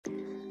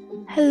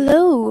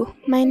Hello,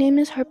 my name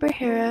is Harper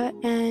Hara,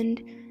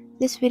 and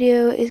this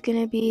video is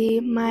going to be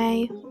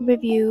my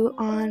review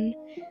on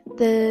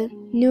the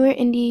newer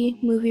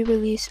indie movie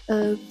release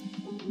of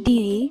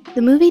Didi.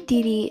 The movie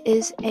Didi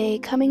is a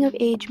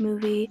coming-of-age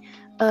movie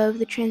of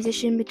the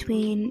transition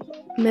between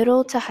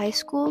middle to high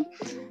school,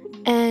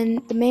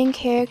 and the main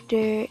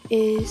character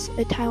is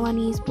a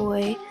Taiwanese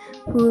boy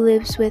who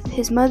lives with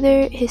his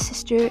mother, his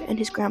sister, and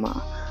his grandma.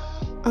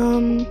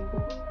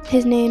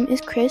 His name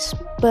is Chris,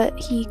 but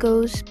he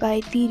goes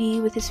by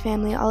Didi with his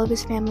family. All of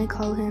his family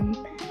call him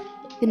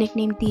the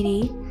nickname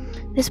Didi.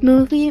 This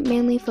movie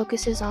mainly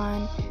focuses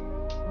on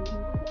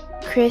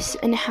Chris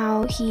and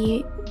how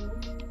he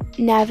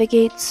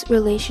navigates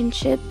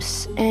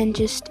relationships and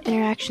just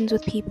interactions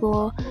with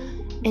people,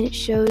 and it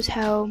shows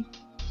how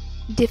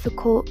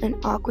difficult and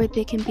awkward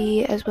they can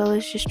be, as well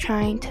as just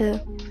trying to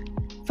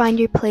find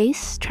your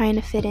place, trying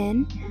to fit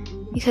in,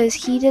 because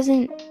he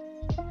doesn't,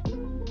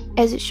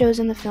 as it shows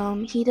in the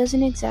film, he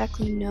doesn't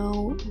exactly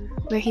know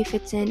where he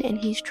fits in, and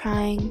he's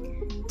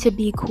trying to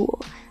be cool.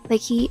 Like,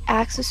 he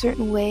acts a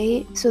certain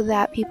way so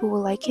that people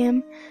will like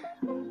him,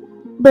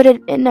 but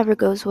it never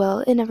goes well.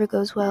 It never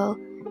goes well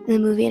in the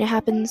movie, and it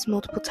happens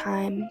multiple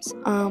times.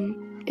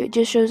 It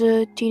just shows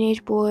a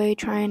teenage boy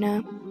trying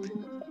to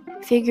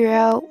figure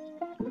out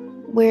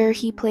where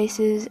he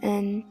places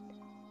and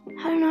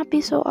how to not be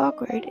so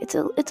awkward. It's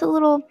a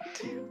little,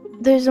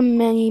 there's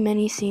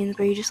many scenes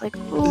where you're just like,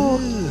 ooh,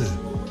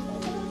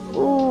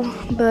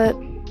 but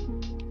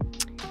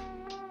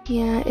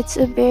yeah,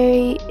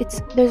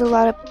 there's a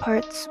lot of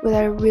parts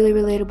that are really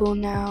relatable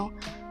now.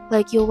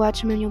 Like, you'll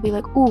watch them and you'll be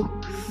like, ooh,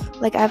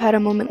 like, I've had a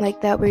moment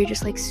like that where you're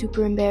just like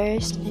super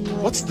embarrassed and you're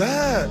like, what's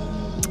that?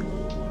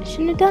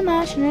 Shouldn't have done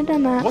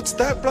that. What's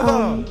that,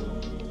 brother?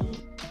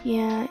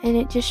 Yeah, and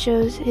it just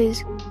shows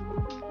his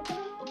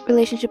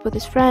relationship with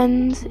his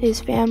friends,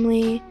 his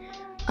family,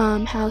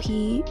 how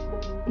he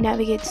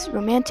navigates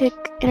romantic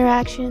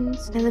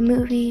interactions, and the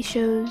movie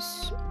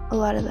shows a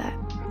lot of that.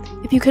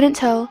 If you couldn't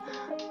tell,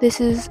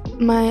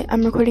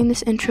 I'm recording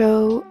this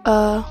intro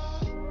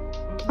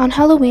on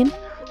Halloween,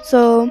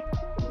 so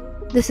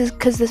this is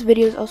because this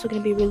video is also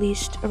going to be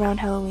released around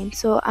Halloween.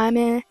 So I'm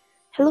a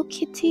Hello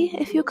Kitty,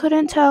 if you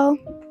couldn't tell.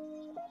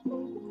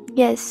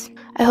 Yes,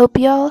 I hope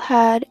y'all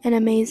had an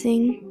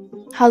amazing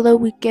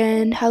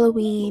Halloween.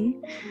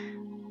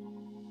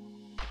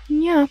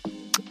 Yeah,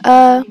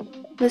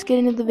 let's get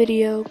into the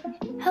video.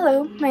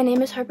 Hello, my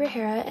name is Harper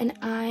Hara, and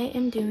I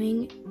am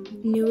doing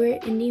newer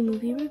indie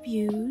movie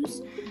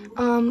reviews,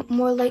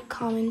 more like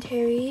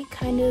commentary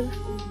kind of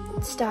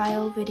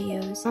style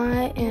videos.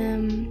 I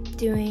am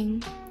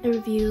doing a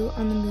review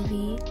on the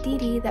movie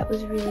Didi that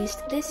was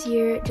released this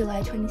year,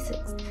 July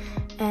 26th,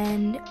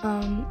 and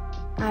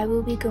I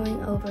will be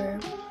going over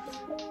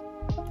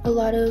a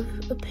lot of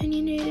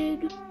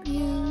opinionated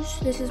views.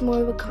 This is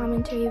more of a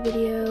commentary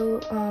video,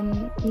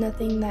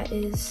 nothing that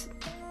is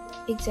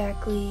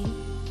exactly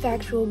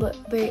factual, but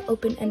very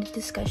open-ended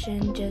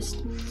discussion,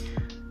 just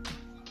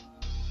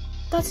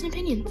thoughts and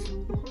opinions.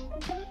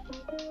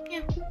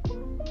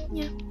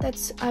 Yeah,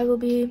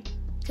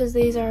 because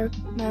these are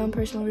my own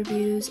personal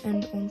reviews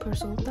and own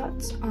personal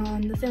thoughts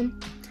on the film,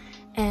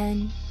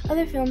 and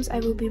other films I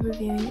will be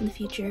reviewing in the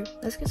future.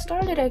 Let's get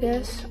started, I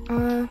guess.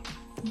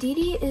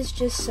 Didi is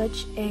just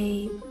such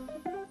a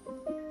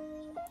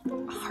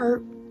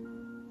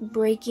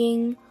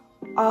heartbreaking,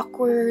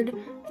 awkward,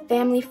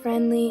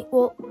 family-friendly,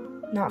 well,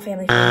 not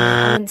family-friendly,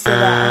 I wouldn't say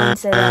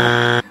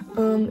that.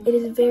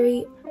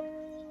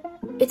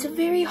 It's a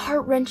very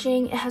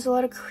heart-wrenching, it has a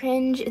lot of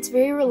cringe, it's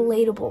very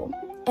relatable,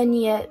 and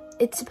yet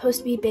it's supposed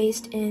to be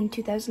based in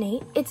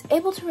 2008. It's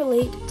able to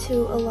relate to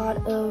a lot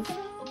of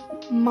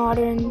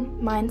modern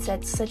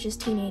mindsets, such as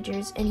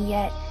teenagers, and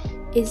yet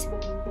is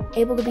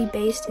able to be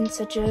based in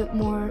such a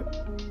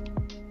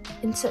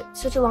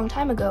long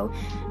time ago,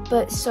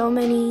 but so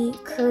many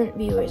current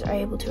viewers are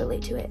able to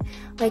relate to it.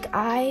 Like,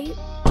 I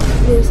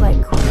was like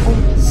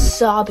almost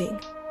sobbing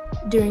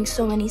during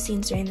so many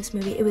scenes during this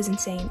movie. It was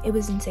insane.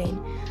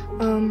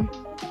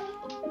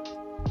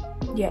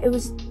 Yeah, it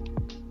was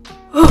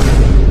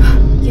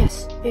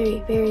yes,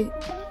 very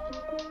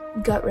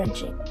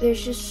gut-wrenching.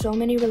 There's just so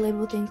many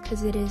relatable things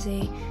because it is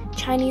a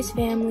Chinese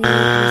family, it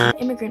is an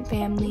immigrant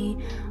family.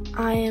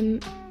 I am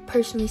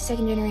personally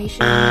second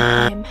generation.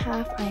 I am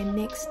half, I am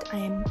mixed,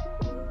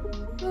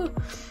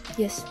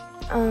 yes.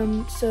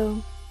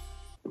 So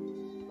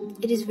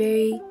it is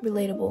very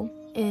relatable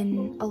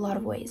in a lot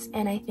of ways,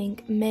 and I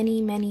think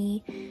many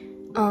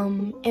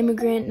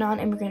immigrant,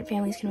 non-immigrant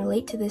families can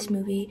relate to this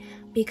movie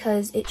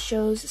because it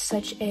shows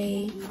such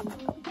a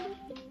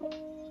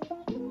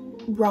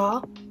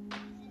raw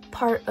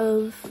part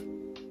of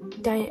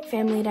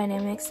family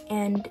dynamics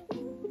and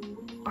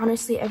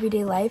honestly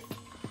everyday life,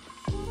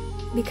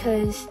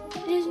 because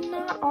it is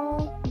not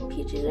all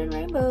peaches and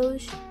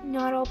rainbows.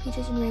 Not all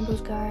peaches and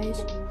rainbows,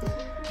 guys,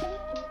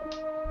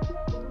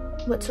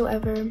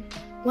 whatsoever.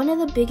 One of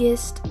the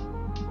biggest,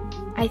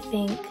 I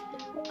think,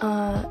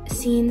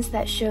 scenes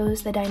that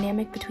shows the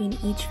dynamic between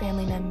each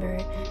family member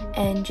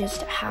and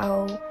just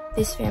how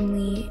this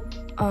family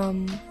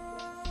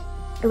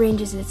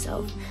arranges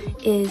itself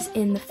is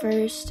in the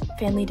first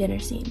family dinner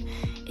scene.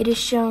 It is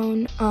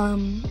shown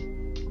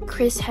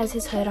Chris has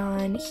his hood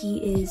on, he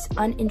is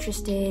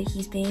uninterested,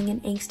 he's being an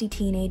angsty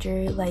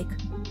teenager like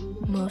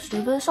most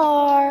of us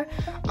are,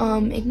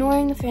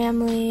 ignoring the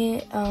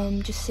family,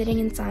 just sitting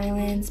in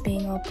silence,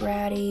 being all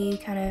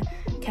bratty, kind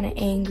of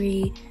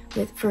angry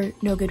for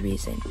no good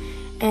reason.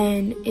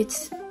 And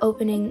it's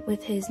opening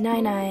with his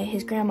Nai,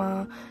 his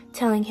grandma,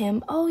 telling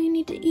him, oh, you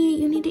need to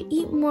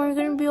eat more, you're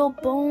gonna be all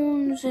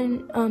bones,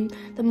 and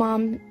the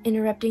mom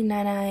interrupting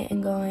Nai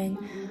and going,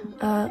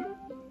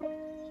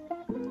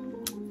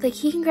 like,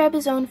 he can grab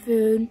his own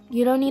food,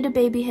 you don't need to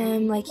baby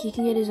him, like, he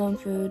can get his own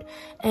food.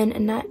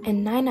 And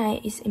Nai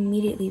is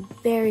immediately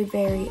very,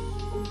 very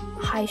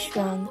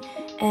high-strung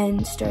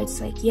and starts,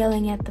 like,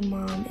 yelling at the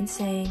mom and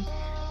saying,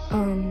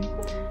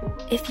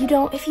 if you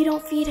don't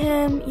feed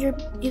him,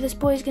 this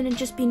boy's gonna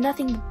just be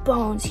nothing but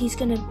bones. He's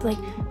gonna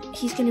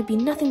be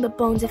nothing but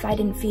bones if I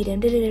didn't feed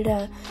him.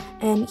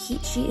 And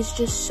she is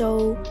just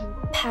so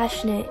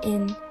passionate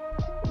in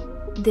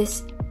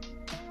this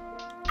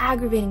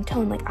aggravating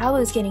tone. Like, I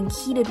was getting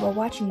heated while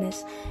watching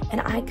this,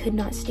 and I could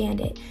not stand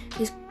it.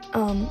 This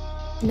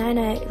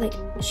Nai, like,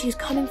 she's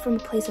coming from a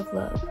place of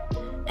love,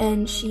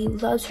 and she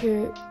loves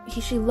her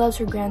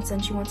grandson.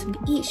 She wants him to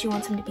eat, she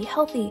wants him to be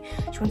healthy,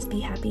 she wants to be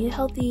happy and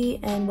healthy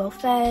and well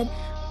fed,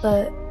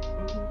 but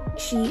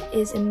she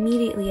is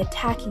immediately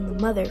attacking the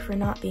mother for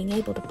not being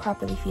able to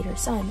properly feed her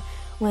son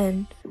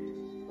when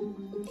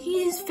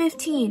he's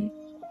 15.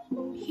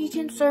 He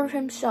can serve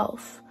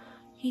himself.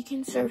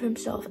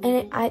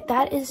 And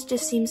that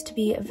just seems to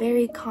be a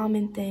very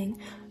common thing.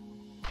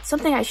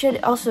 Something I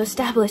should also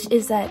establish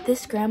is that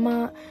this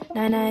grandma,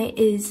 Nai,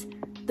 is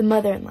the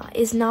mother-in-law,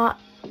 is not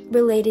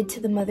related to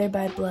the mother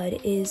by blood,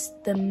 he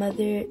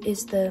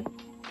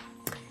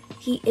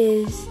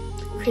is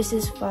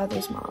Chris's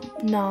father's mom,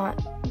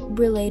 not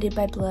related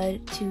by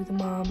blood to the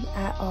mom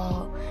at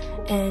all.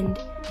 And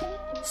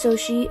so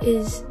she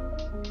is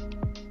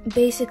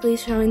basically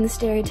showing the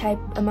stereotype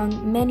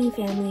among many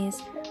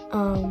families.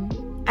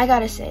 I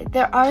gotta say,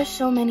 there are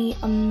so many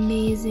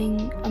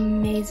amazing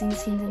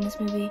scenes in this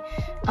movie.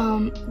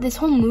 This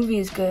whole movie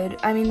is good.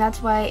 I mean,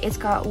 that's why it's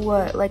got,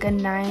 what, like a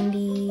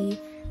 90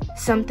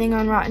 something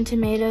on Rotten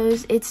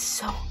Tomatoes.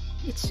 It's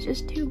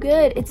just too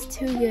good. It's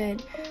too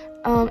good.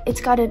 It's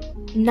got a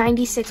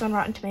 96 on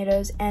Rotten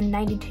Tomatoes and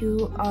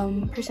 92%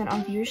 on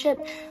viewership,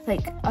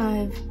 like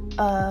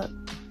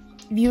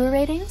viewer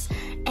ratings,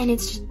 and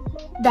it's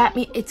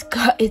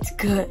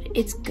good.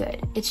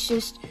 It's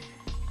just,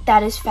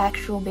 that is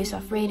factual, based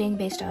off rating,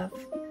 based off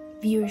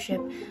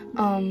viewership.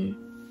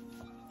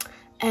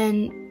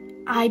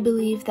 And I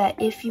believe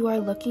that if you are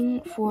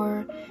looking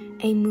for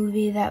a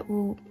movie that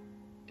will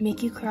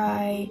make you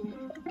cry,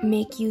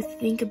 make you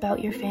think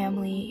about your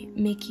family,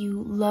 make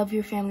you love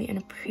your family and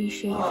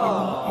appreciate your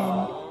family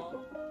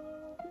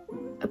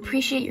and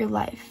appreciate your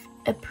life,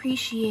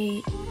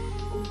 appreciate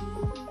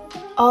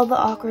all the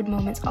awkward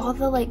moments, all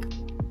the, like,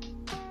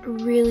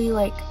 really,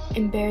 like,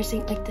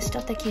 embarrassing, like, the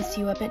stuff that keeps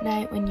you up at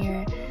night when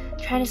you're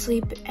trying to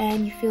sleep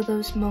and you feel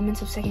those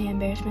moments of secondhand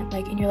embarrassment,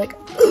 like, and you're like,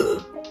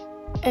 ugh,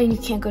 and you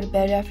can't go to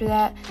bed after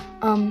that.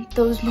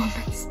 Those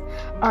moments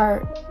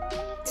are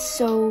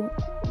so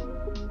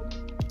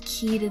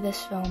key to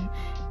this film,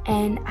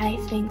 and I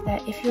think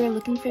that if you're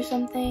looking for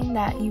something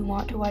that you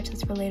want to watch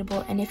that's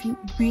relatable, and if you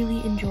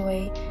really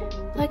enjoy,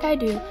 like I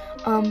do,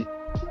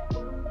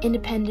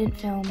 independent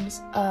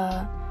films,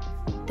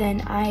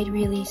 then I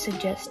really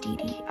suggest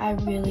Didi. I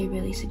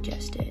really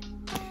suggest it.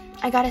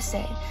 I gotta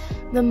say,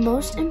 the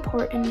most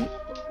important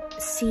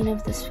scene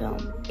of this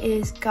film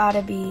is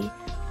gotta be,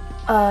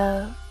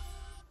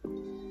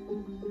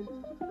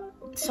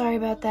 sorry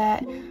about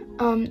that,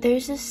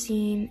 there's this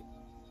scene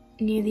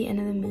near the end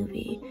of the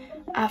movie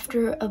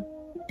after a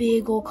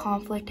big old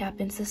conflict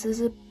happens. This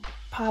is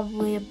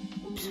probably a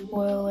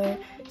spoiler,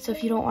 so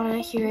if you don't want to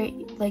hear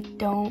it, like,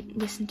 don't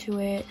listen to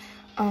it,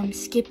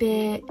 skip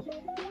it.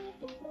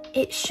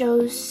 It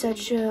shows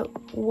such a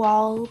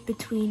wall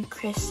between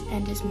Chris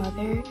and his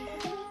mother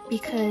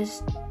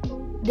because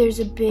there's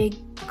a big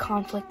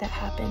conflict that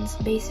happens,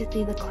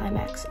 basically the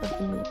climax of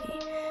the movie.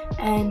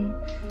 And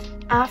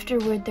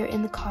afterward, they're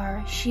in the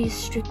car. She's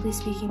strictly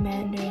speaking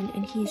Mandarin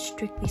and he's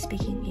strictly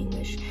speaking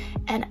English.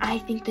 And I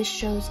think this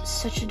shows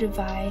such a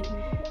divide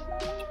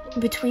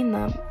between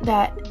them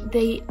that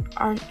they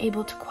aren't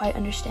able to quite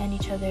understand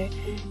each other.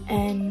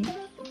 And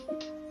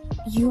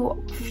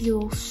you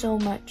feel so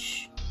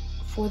much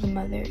for the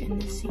mother in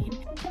this scene.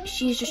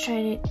 She's just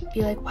trying to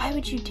be like, why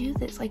would you do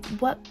this? Like,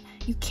 what?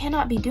 You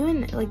cannot be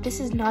doing that. Like, this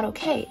is not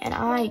okay. And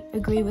I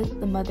agree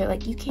with the mother.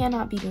 Like, you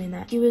cannot be doing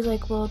that. He was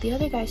like, well, the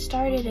other guy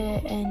started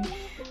it. And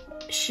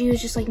she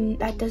was just like,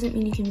 that doesn't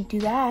mean you can do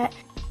that.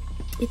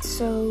 It's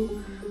so,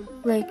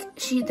 like,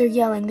 they're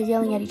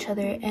yelling at each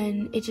other,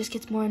 and it just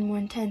gets more and more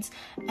intense.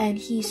 And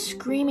he's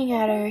screaming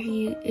at her.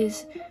 He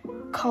is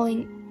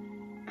calling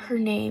her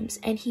names,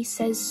 and he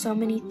says so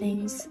many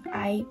things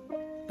I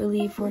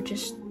believe were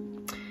just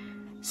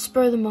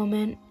spur of the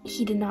moment.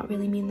 He did not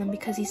really mean them,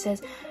 because he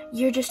says,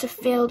 you're just a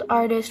failed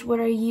artist, what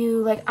are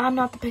you, like, I'm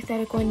not the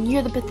pathetic one,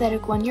 you're the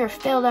pathetic one, you're a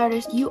failed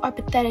artist, you are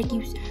pathetic,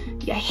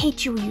 I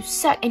hate you, you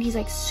suck. And he's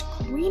like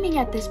screaming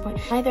at this point.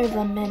 Neither of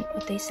them meant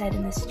what they said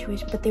in this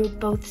situation, but they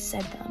both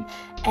said them.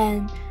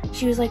 And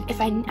she was like, if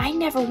I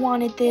never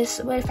wanted this,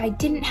 what if I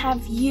didn't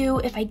have you,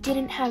 if I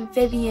didn't have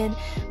Vivian,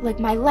 like,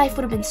 my life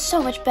would have been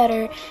so much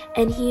better.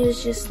 And he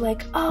was just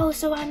like, oh,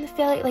 so I'm the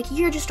failure, like,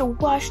 you're just a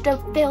washed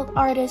up failed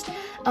artist,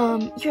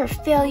 you're a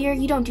failure,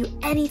 you don't do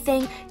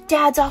anything,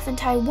 dad's off in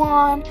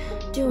Taiwan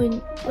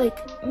doing,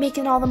 like,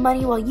 making all the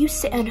money while you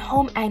sit at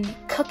home and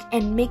cook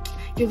and make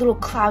your little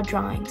cloud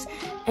drawings.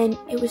 And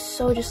it was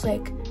so just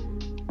like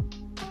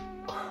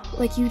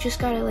you just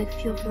gotta, like,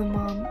 feel for the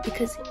mom,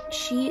 because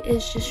she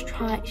is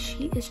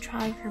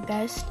trying her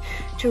best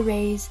to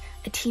raise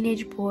a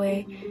teenage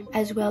boy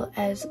as well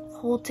as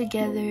hold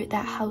together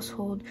that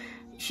household.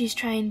 She's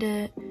trying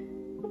to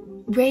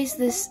raise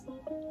this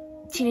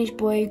teenage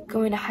boy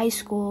going to high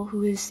school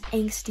who is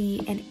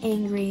angsty and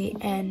angry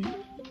and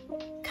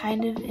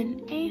kind of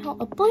an a-hole,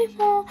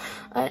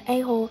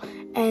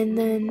 and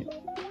then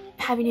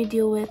having to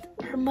deal with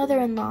her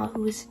mother-in-law,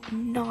 who is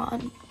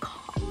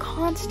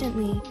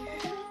constantly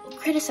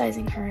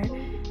criticizing her,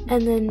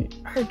 and then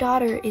her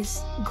daughter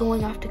is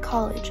going off to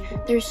college.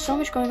 There's so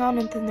much going on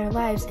within their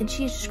lives, and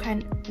she's just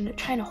trying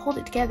to hold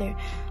it together.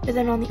 But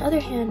then on the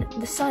other hand,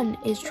 the son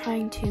is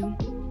trying to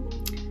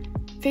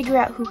figure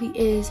out who he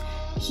is.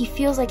 He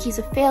feels like he's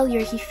a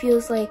failure. He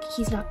feels like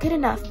he's not good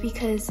enough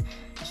because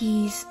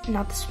he's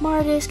not the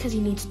smartest, because he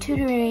needs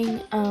tutoring,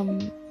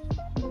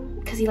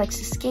 because he likes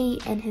to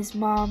skate, and his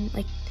mom,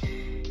 like,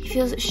 he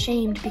feels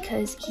ashamed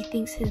because he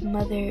thinks his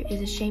mother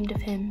is ashamed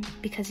of him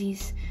because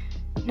he's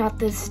not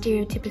the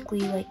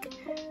stereotypically, like,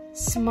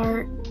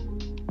 smart,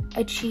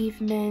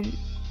 achievement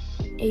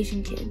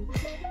Asian kid.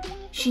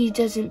 She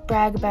doesn't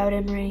brag about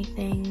him or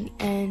anything,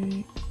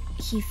 and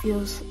he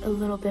feels a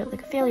little bit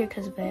like a failure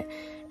because of it.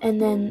 And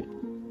then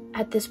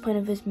at this point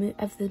of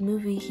the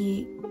movie,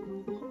 he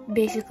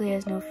basically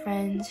has no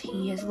friends.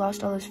 He has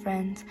lost all his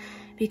friends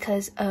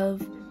because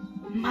of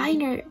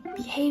minor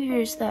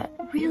behaviors that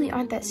really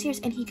aren't that serious,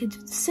 and he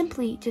could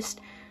simply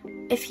just,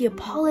 if he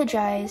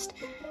apologized,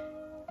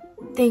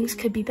 things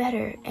could be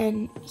better.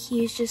 And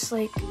he's just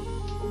like,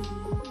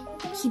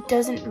 he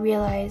doesn't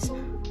realize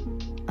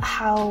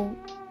how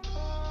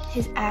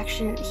his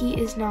action, he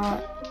is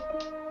not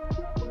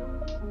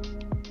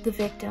the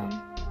victim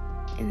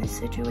in this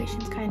situation,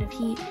 kind of.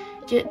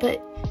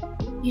 But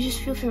you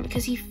just feel for him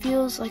because he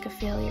feels like a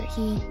failure.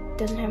 He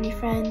doesn't have any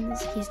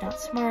friends, he's not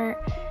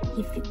smart,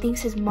 he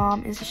thinks his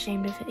mom is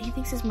ashamed of him, he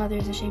thinks his mother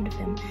is ashamed of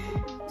him.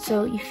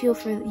 So you feel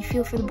for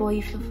the boy,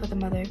 you feel for the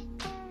mother,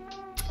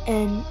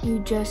 and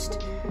you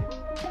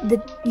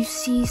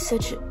see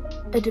such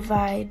a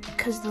divide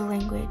because of the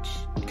language,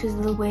 because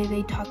of the way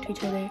they talk to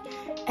each other.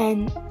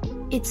 And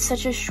it's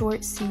such a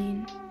short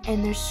scene,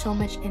 and there's so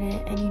much in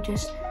it, and you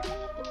just,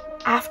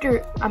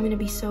 after, I'm gonna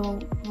be so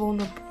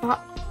vulnerable,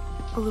 not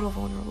a little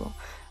vulnerable,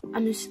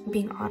 I'm just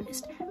being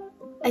honest.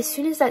 As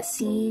soon as that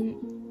scene,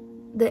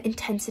 the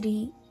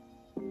intensity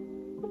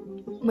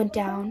went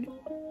down,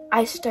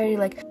 I started,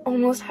 like,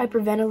 almost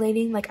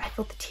hyperventilating. Like, I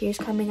felt the tears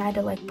coming. I had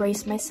to, like,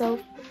 brace myself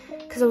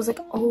because I was like,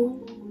 oh,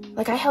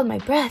 like, I held my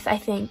breath, I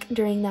think,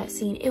 during that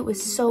scene. It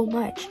was so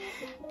much.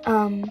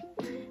 And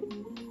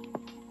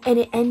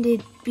it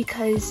ended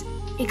because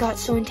it got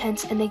so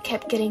intense and they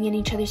kept getting in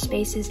each other's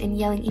spaces and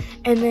yelling.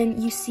 And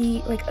then you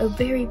see, like, a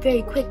very,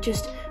 very quick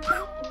just,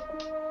 whew,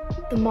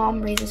 the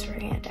mom raises her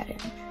hand at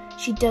him.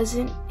 She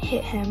doesn't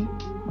hit him.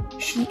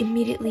 She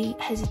immediately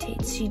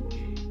hesitates.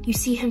 You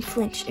see him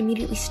flinch,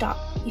 immediately stop.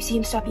 You see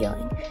him stop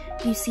yelling.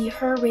 You see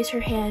her raise her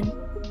hand.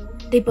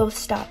 They both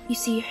stop. You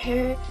see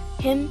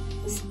him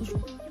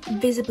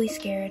visibly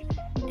scared,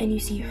 and you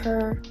see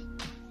her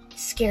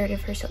scared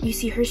of herself. You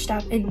see her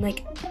stop and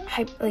like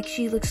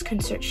she looks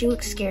concerned. She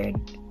looks scared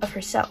of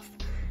herself.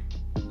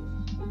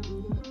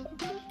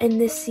 And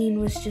this scene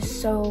was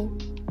just so.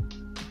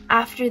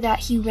 After that,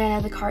 he ran out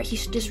of the car. He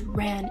just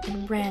ran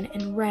and ran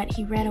and ran.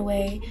 He ran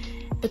away.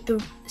 But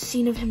the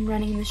scene of him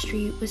running in the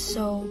street was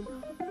so,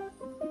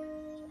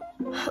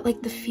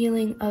 like, the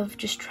feeling of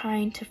just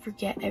trying to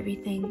forget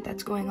everything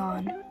that's going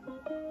on.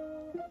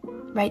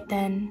 Right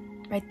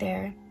then, right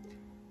there.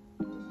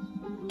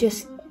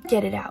 Just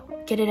get it out.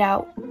 Get it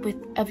out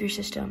of your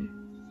system.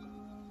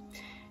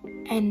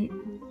 And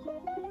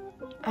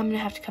I'm gonna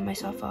have to cut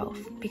myself off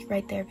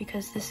right there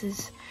because this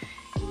is,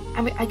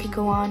 I could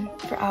go on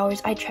for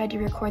hours. I tried to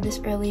record this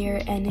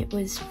earlier and it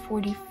was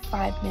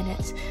 45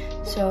 minutes.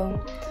 So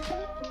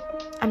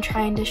I'm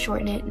trying to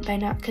shorten it by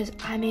not, because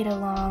I made a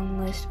long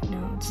list of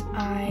notes.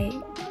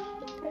 I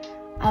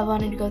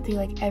wanted to go through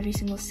like every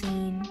single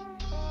scene,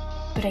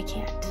 but I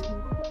can't.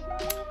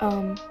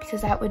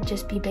 Because that would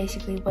just be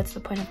basically what's the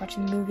point of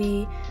watching the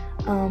movie.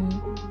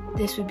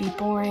 This would be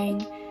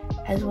boring,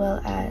 as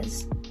well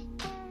as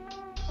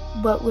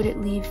what would it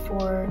leave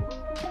for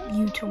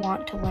you to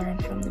want to learn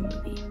from the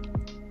movie.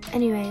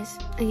 Anyways,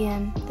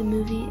 again, the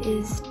movie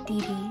is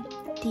Didi,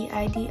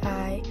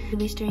 DIDI,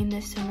 released during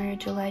the summer,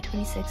 July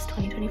 26,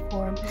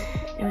 2024.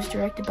 It was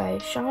directed by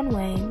Sean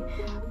Wang,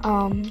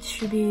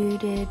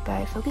 distributed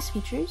by Focus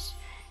Features.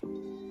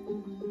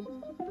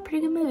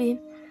 Pretty good movie.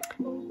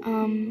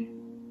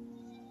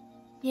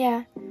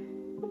 Yeah.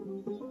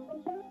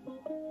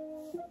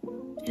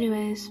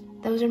 Anyways,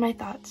 those are my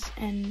thoughts,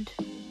 and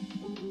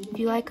if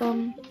you like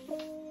them,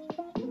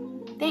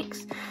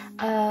 thanks.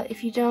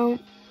 If you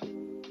don't,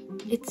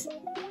 it's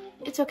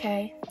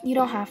okay. You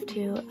don't have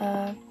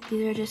to.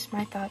 These are just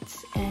my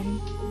thoughts,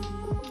 and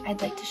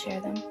I'd like to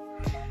share them.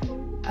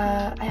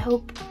 I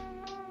hope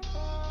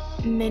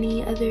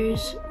many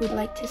others would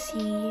like to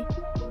see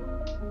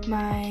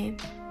my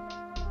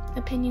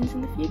opinions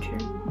in the future.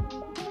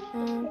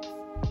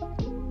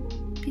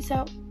 Peace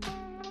out.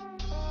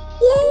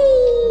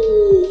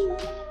 Yay!